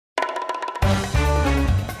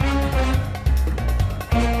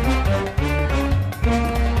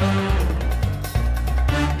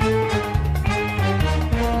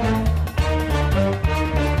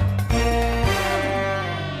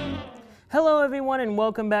Hello everyone and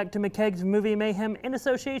welcome back to McCaig's Movie Mayhem in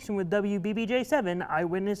association with WBBJ 7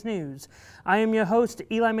 Eyewitness News. I am your host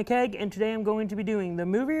Eli McCaig and today I'm going to be doing the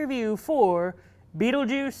movie review for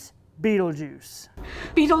Beetlejuice Beetlejuice.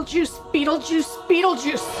 Beetlejuice Beetlejuice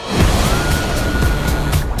Beetlejuice.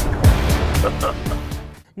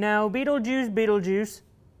 Now Beetlejuice Beetlejuice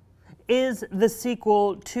is the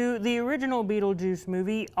sequel to the original Beetlejuice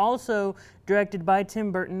movie, also directed by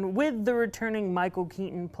Tim Burton, with the returning Michael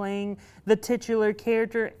Keaton playing the titular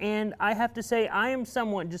character. And I have to say, I am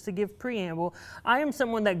someone, just to give preamble, I am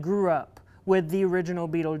someone that grew up with the original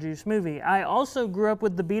Beetlejuice movie. I also grew up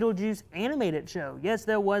with the Beetlejuice animated show. Yes,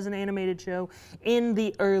 there was an animated show in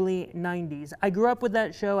the early 90s. I grew up with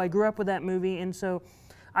that show, I grew up with that movie, and so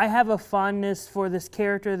I have a fondness for this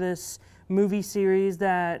character, this movie series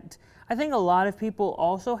that I think a lot of people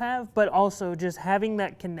also have, but also just having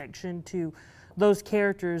that connection to those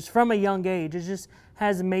characters from a young age, it just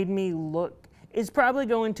has made me look, it's probably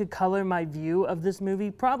going to color my view of this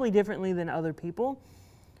movie probably differently than other people.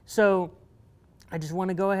 So I just want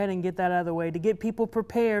to go ahead and get that out of the way to get people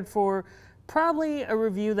prepared for probably a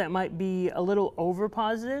review that might be a little over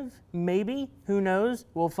positive, maybe, who knows,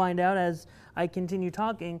 we'll find out as I continue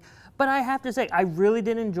talking. But I have to say, I really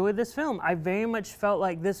did enjoy this film. I very much felt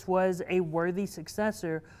like this was a worthy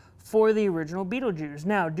successor for the original Beetlejuice.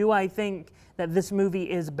 Now, do I think that this movie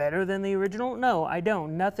is better than the original? No, I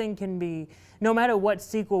don't. Nothing can be, no matter what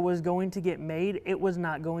sequel was going to get made, it was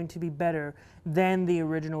not going to be better than the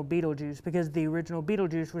original Beetlejuice, because the original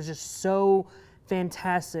Beetlejuice was just so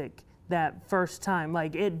fantastic that first time.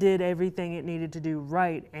 Like, it did everything it needed to do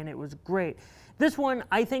right, and it was great. This one,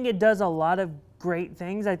 I think it does a lot of great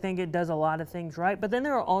things. I think it does a lot of things right, but then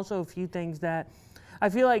there are also a few things that I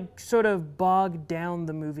feel like sort of bogged down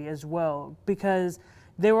the movie as well, because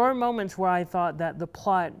there were moments where I thought that the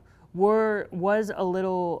plot was a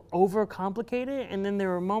little overcomplicated, and then there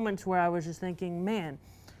were moments where I was just thinking, man,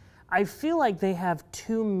 I feel like they have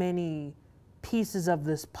too many pieces of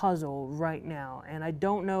this puzzle right now, and I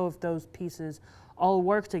don't know if those pieces all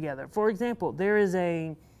work together. For example, there is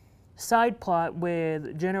a side plot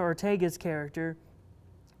with Jenna Ortega's character,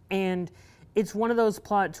 and it's one of those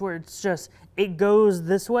plots where it's just, it goes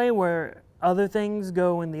this way where other things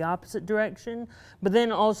go in the opposite direction, but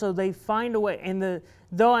then also they find a way, and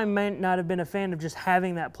though I might not have been a fan of just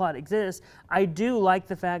having that plot exist, I do like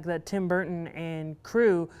the fact that Tim Burton and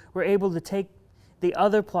crew were able to take the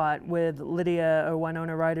other plot with Lydia, or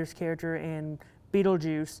Winona Ryder's character, and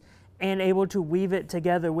Beetlejuice, and able to weave it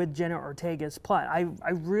together with Jenna Ortega's plot. I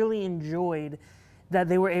really enjoyed that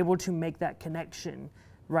they were able to make that connection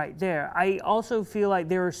right there. I also feel like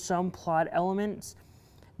there are some plot elements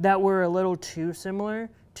that were a little too similar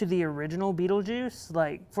to the original Beetlejuice.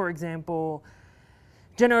 Like, for example,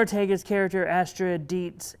 Jenna Ortega's character, Astrid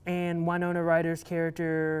Deetz, and Winona Ryder's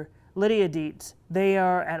character, Lydia Deetz, they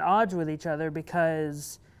are at odds with each other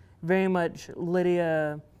because very much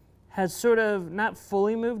Lydia has sort of not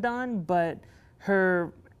fully moved on, but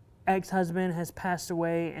her ex-husband has passed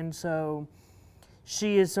away, and so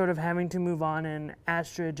she is sort of having to move on, and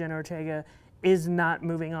Astrid, Jenna Ortega, is not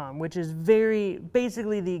moving on, which is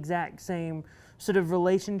basically the exact same sort of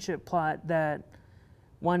relationship plot that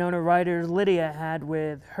Winona Ryder's Lydia had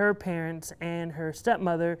with her parents and her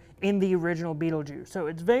stepmother in the original Beetlejuice. So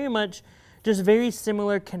it's very much just very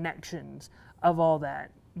similar connections of all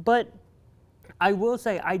that. But I will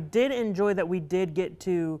say, I did enjoy that we did get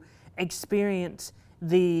to experience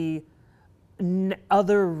the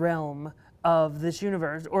other realm of this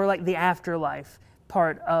universe, or like the afterlife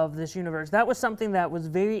part of this universe. That was something that was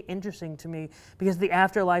very interesting to me, because the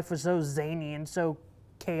afterlife was so zany and so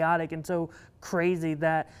chaotic and so crazy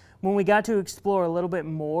that when we got to explore a little bit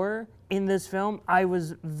more in this film, I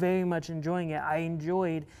was very much enjoying it. I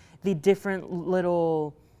enjoyed the different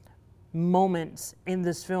little moments in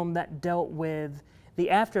this film that dealt with the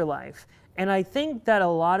afterlife. And I think that a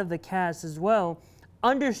lot of the cast as well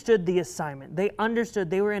understood the assignment. They understood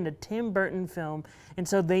they were in a Tim Burton film, and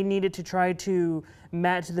so they needed to try to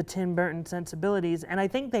match the Tim Burton sensibilities, and I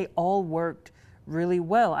think they all worked really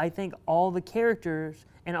well. I think all the characters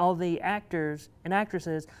and all the actors and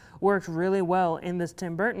actresses worked really well in this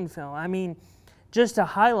Tim Burton film. I mean, just to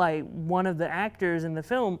highlight one of the actors in the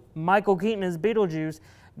film, Michael Keaton as Beetlejuice,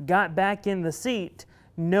 got back in the seat,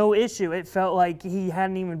 no issue. It felt like he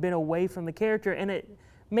hadn't even been away from the character, and it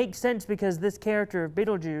makes sense because this character of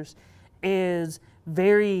Beetlejuice is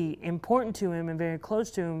very important to him and very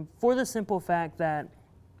close to him, for the simple fact that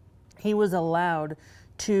he was allowed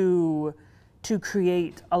to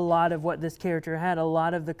create a lot of what this character had, a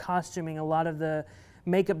lot of the costuming, a lot of the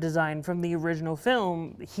makeup design from the original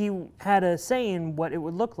film, he had a say in what it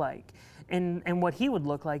would look like and what he would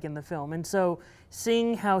look like in the film. And so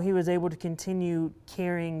seeing how he was able to continue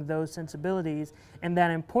carrying those sensibilities and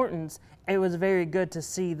that importance, it was very good to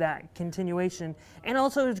see that continuation. And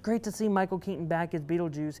also it was great to see Michael Keaton back as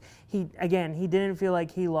Beetlejuice. He didn't feel like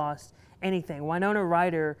he lost anything. Winona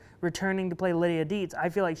Ryder returning to play Lydia Deetz, I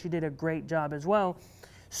feel like she did a great job as well.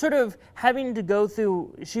 Sort of having to go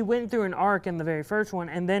through, she went through an arc in the very first one,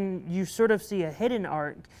 and then you sort of see a hidden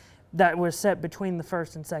arc that was set between the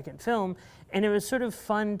first and second film, and it was sort of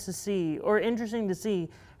fun to see, or interesting to see,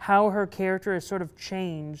 how her character has sort of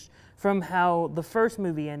changed from how the first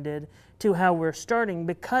movie ended to how we're starting,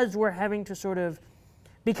 because we're having to sort of,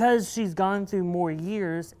 because she's gone through more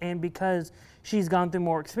years and because she's gone through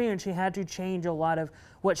more experience, she had to change a lot of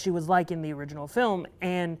what she was like in the original film.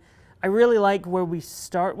 And I really like where we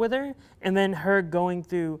start with her and then her going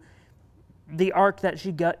through the arc that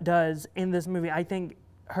she does in this movie. I think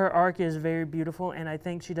her arc is very beautiful, and I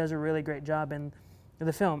think she does a really great job in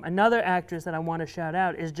the film. Another actress that I want to shout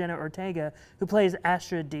out is Jenna Ortega, who plays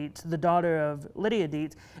Astrid Deetz, the daughter of Lydia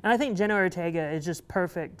Deetz. And I think Jenna Ortega is just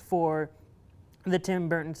perfect for the Tim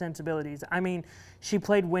Burton sensibilities. I mean, she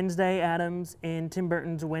played Wednesday Addams in Tim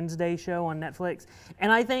Burton's Wednesday show on Netflix.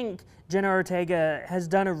 And I think Jenna Ortega has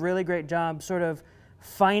done a really great job sort of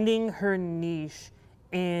finding her niche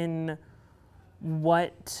in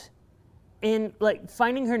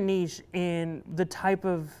finding her niche in the type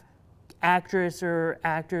of actress or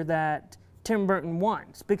actor that Tim Burton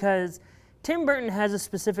wants, because Tim Burton has a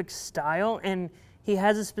specific style and he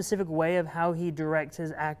has a specific way of how he directs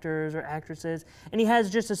his actors or actresses, and he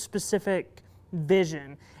has just a specific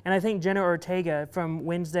vision. And I think Jenna Ortega from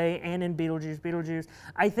Wednesday and in Beetlejuice,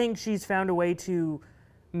 I think she's found a way to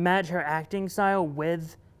match her acting style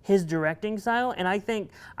with his directing style, and I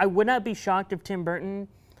think I would not be shocked if Tim Burton,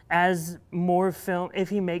 if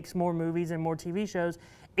he makes more movies and more TV shows,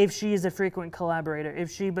 if she is a frequent collaborator,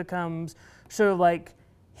 if she becomes sort of like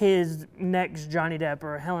his next Johnny Depp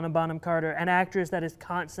or Helena Bonham Carter, an actress that is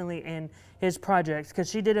constantly in his projects, because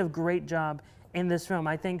she did a great job in this film.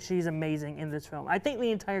 I think she's amazing in this film. I think the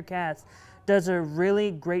entire cast does a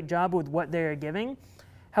really great job with what they're giving.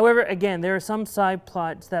 However, again, there are some side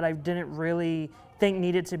plots that I didn't really think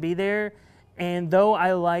needed to be there. And though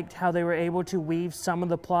I liked how they were able to weave some of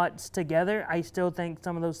the plots together, I still think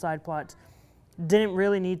some of those side plots didn't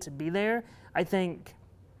really need to be there. I think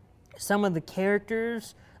some of the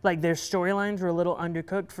characters, like their storylines, were a little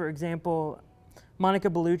undercooked. For example, Monica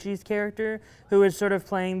Bellucci's character, who is sort of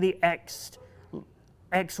playing the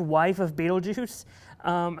ex-wife of Beetlejuice,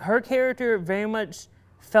 her character very much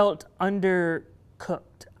felt undercooked.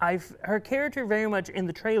 Her character very much in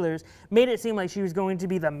the trailers made it seem like she was going to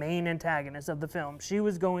be the main antagonist of the film. She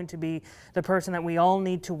was going to be the person that we all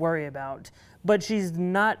need to worry about, but she's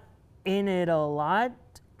not in it a lot,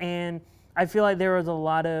 and I feel like there was a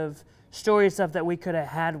lot of story stuff that we could have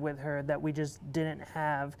had with her that we just didn't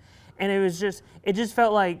have. And it just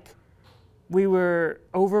felt like we were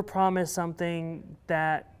overpromised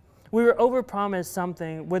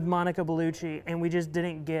something with Monica Bellucci, and we just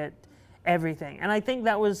didn't get everything. And I think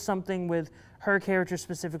that was something with her character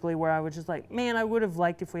specifically where I was just like, man, I would have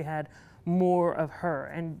liked if we had more of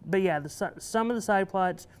her. But yeah, some of the side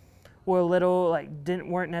plots were a little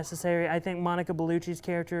weren't necessary. I think Monica Bellucci's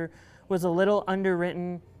character was a little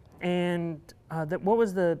underwritten, and what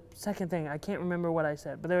was the second thing? I can't remember what I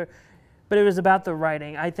said, but it was about the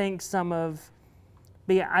writing. I just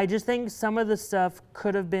think some of the stuff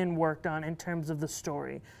could have been worked on in terms of the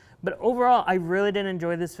story. But overall, I really did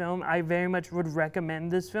enjoy this film. I very much would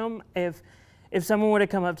recommend this film. If someone were to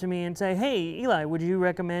come up to me and say, hey, Eli, would you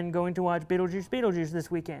recommend going to watch Beetlejuice Beetlejuice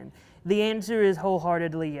this weekend? The answer is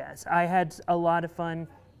wholeheartedly yes. I had a lot of fun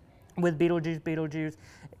with Beetlejuice Beetlejuice,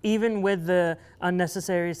 even with the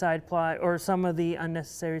unnecessary side plot, or some of the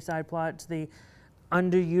unnecessary side plots, the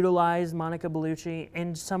underutilized Monica Bellucci,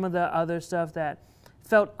 and some of the other stuff that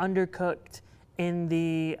felt undercooked in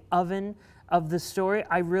the oven of the story.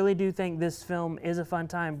 I really do think this film is a fun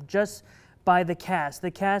time just by the cast. The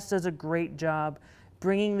cast does a great job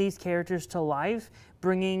bringing these characters to life,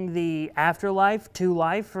 bringing the afterlife to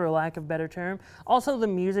life, for a lack of a better term. Also, the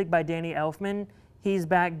music by Danny Elfman. He's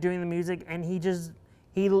back doing the music, and he's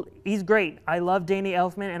great. I love Danny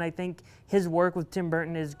Elfman, and I think his work with Tim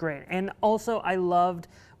Burton is great. And also, I loved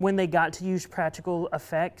when they got to use practical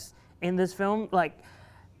effects in this film. Like,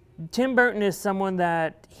 Tim Burton is someone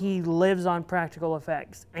that he lives on practical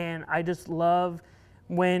effects, and I just love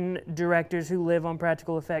when directors who live on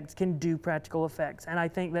practical effects can do practical effects. And I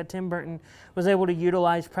think that Tim Burton was able to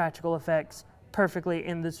utilize practical effects perfectly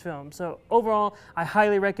in this film. So overall, I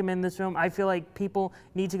highly recommend this film. I feel like people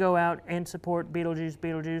need to go out and support Beetlejuice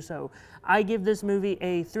Beetlejuice. So I give this movie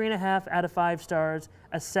a 3.5 out of 5 stars,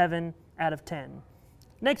 a 7 out of 10.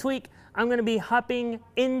 Next week, I'm going to be hopping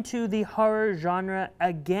into the horror genre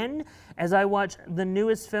again as I watch the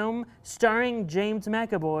newest film starring James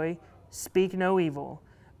McAvoy, Speak No Evil.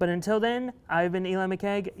 But until then, I've been Eli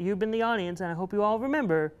McCaig, you've been the audience, and I hope you all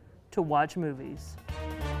remember to watch movies.